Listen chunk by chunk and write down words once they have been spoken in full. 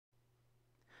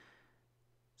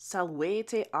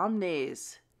Salvete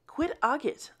omnes, quid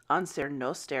agit anser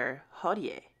noster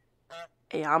hodie?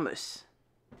 Eamus.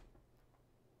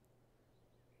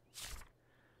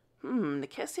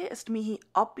 Necesse est mihi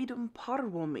oppidum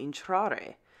parvum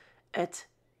intrare, et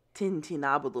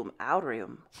tintinabulum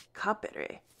aureum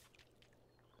capere.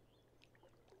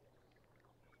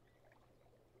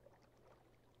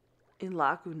 In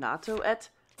lacunato et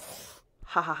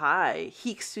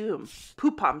hic sum,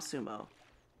 pupam sumo,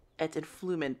 et in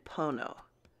flumen pono.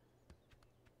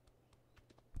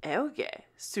 Euge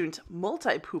sunt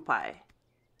multae pupae.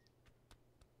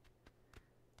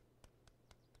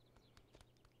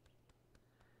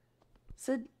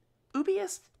 Sed ubi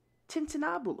est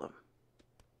tintinabulum?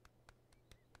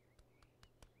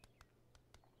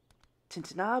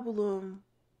 Tintinabulum.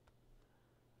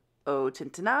 O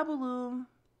tintinabulum.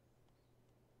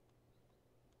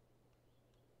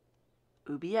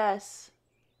 Ubi est?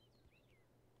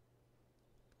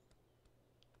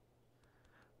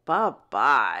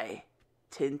 Babae,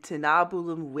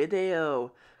 tintinabulum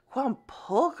video, quam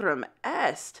pulchrum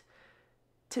est,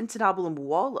 tintinabulum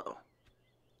volo.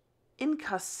 In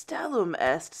castellum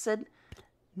est, sed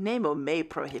nemo me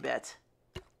prohibet.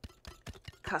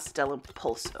 Castellum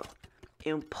pulso,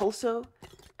 eum pulso,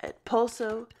 et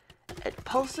pulso, et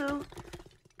pulso,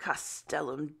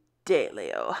 castellum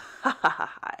deleo.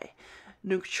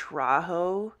 Nunc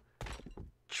traho,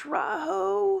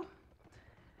 traho,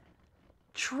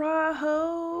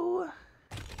 traho.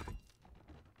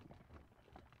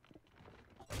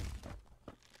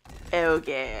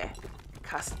 Euge,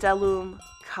 castellum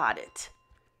cadit.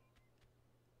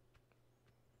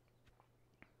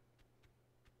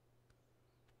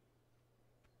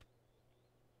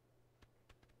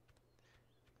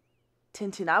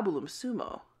 Tintinabulum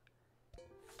sumo.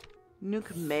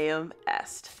 Nunc meum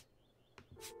est.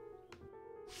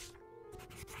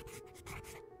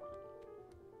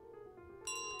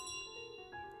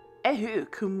 Ehu,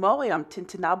 cum moeam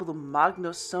tintinabulum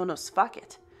magnos sonos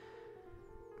facet.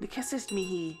 Necesse est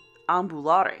mihi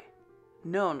ambulare,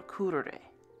 non curere.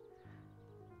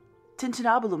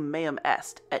 Tintinabulum meum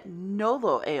est, et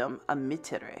nolo eum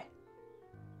ammittere.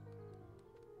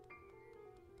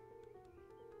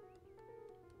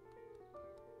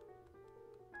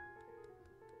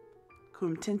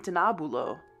 Cum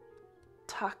tintinabulo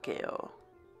taceo.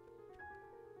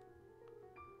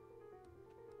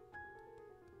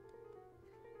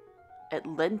 Et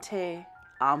lente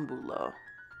ambulo.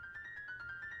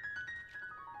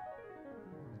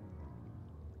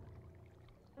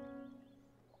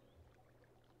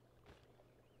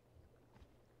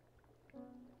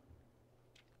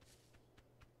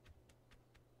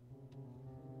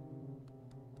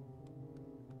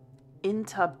 In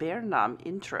tabernam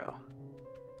intro.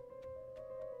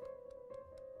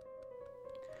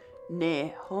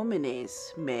 Ne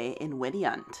homines me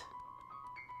inveniant.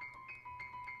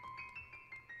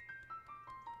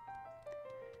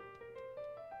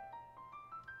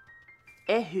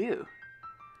 Ehu,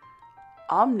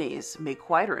 omnes me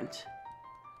quaerunt.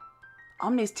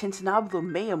 Omnes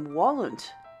tintinabulum meum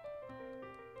volunt.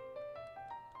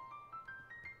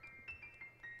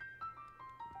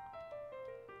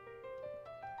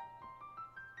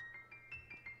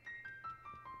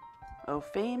 O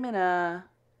femina,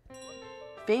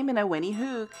 femina weni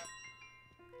hook.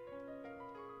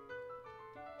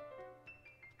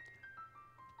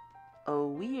 O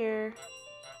weir,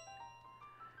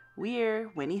 weir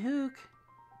weni hook.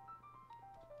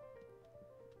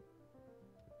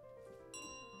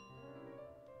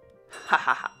 Ha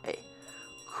ha ha,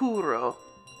 curo.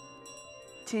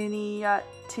 Tiniat,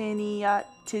 tiniat,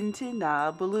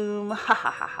 tintinabulum, ha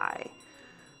ha ha ha.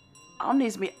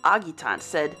 Omnes me agitant,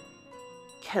 sed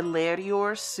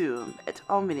celerior sum, et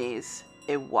omnes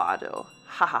evado,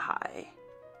 ha ha ha.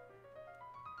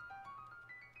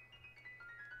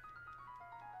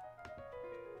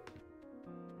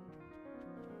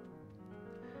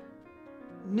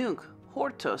 Nunc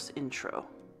hortos intro.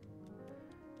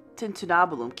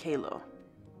 Tintinabulum calo.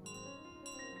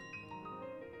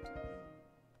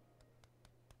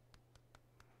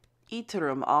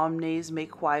 Iterum omnes me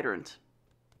quaerunt.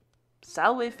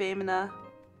 Salve femina.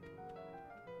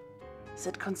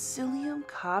 Sed consilium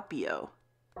capio.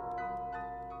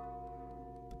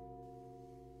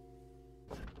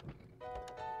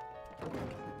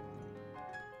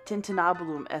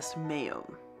 Tintinabulum est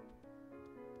meum.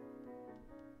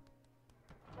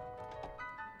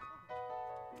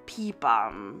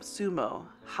 Pipam sumo,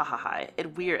 ha ha ha, et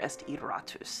vir est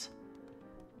iratus.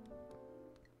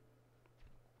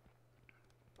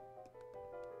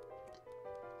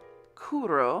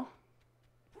 Curo.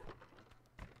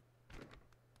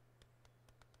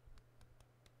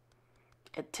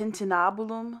 et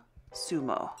tintinabulum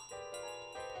sumo.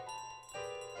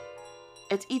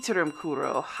 Et iterum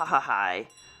curo, ha,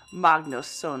 magnos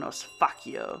sonos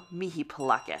facio, mihi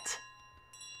placet.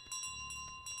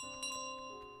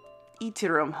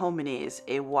 Iterum homines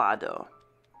vado.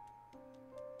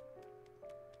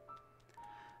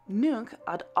 Nunc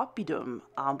ad oppidum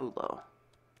ambulo.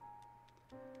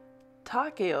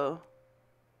 Taceo,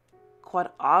 quod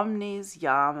omnes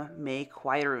jam me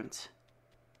quaerunt.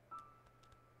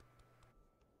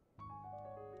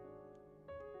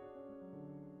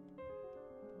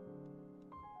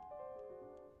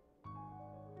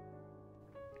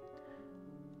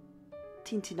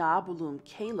 Tintinabulum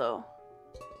calo,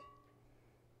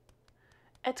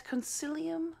 et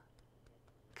consilium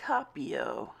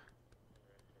capio.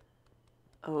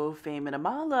 O femina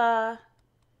mala,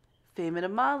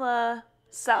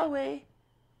 salve.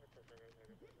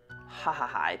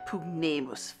 Ha,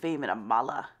 pugnemus femina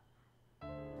mala.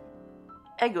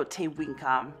 Ego te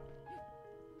vincam.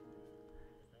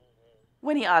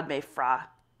 Veni ad me, fra.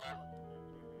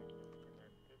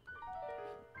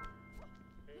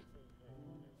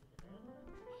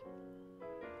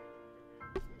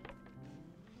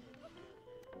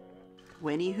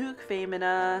 Veni huc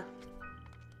femina.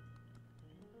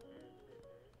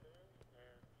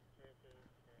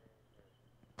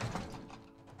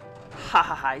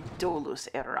 Ha, dolus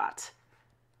erat.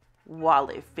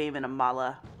 Vale femina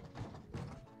mala.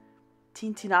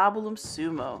 Tintinabulum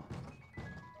sumo.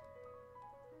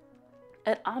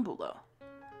 Et ambulo.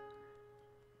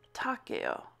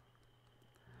 Taceo.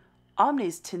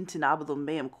 Omnes tintinabulum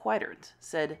meum quaerunt,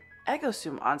 sed ego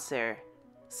sum anser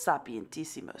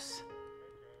sapientissimus.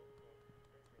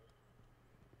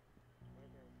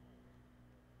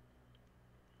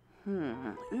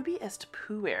 Ubi est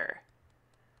puer?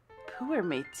 Puer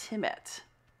me timet.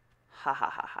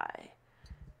 Ha.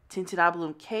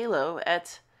 Tintinabulum calo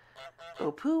et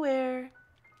o puer,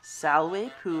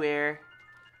 salve puer.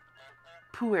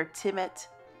 Puer timet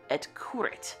et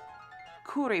curit.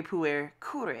 Cure puer,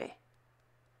 cure.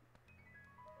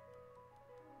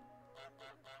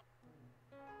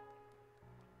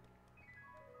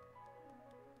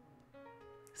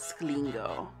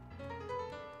 Sclingo.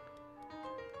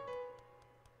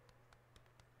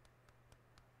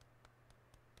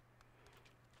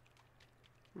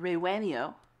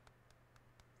 Revenio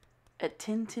et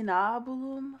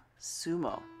tintinabulum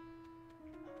sumo.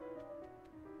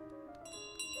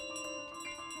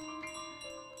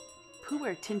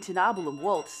 Puer tintinabulum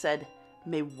volt, sed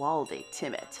me valde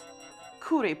timet.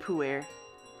 Cure puer,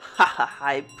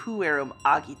 ha, puerum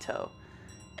agito,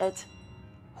 et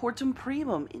hortum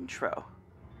primum intro.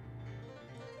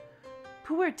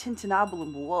 Puer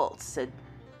tintinabulum volt, sed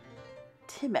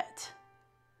timet.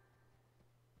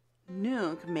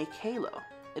 Nunc me calo,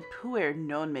 et puer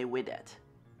non me videt.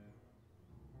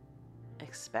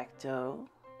 Expecto.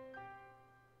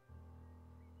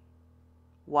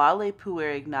 Vale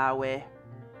puer ignave.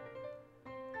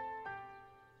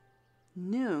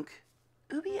 Nunc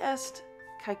ubi est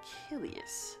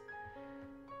caecilius.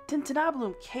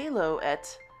 Tintinabulum calo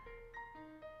et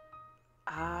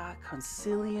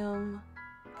consilium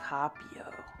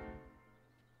capio.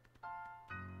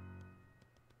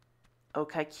 O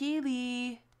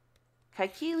caecili,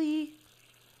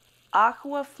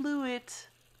 aqua fluit,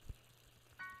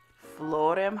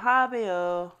 florem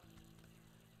habeo,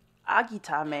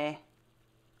 agitame.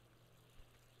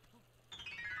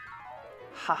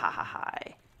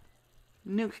 Ha.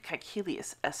 Nunc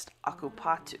caecilius est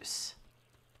occupatus.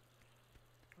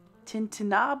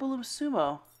 Tintinabulum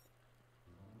sumo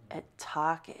et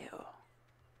taceo.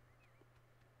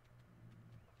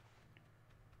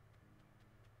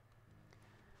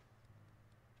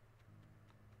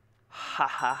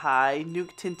 Ha,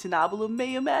 nunc tintinabulum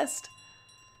meum est.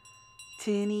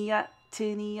 Tiniat,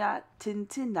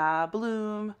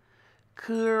 tintinabulum,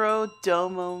 curo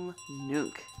domum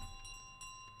nunc.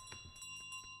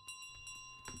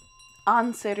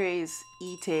 Anseres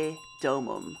ite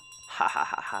domum,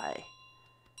 ha.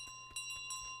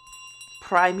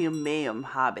 Primum meum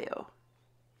habeo.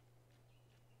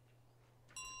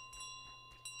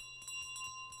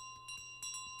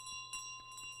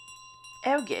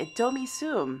 Euge domi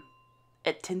sum,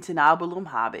 et tintinabulum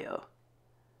habeo.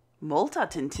 Multa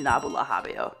tintinabula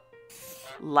habeo.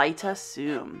 Laeta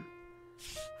sum.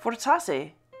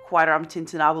 Fortasse, quaeram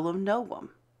tintinabulum novum.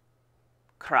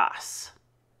 Cras.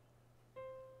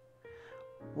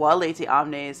 Valete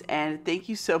omnes, and thank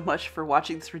you so much for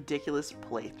watching this ridiculous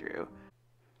playthrough.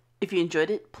 If you enjoyed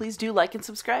it, please do like and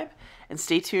subscribe, and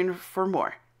stay tuned for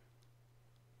more.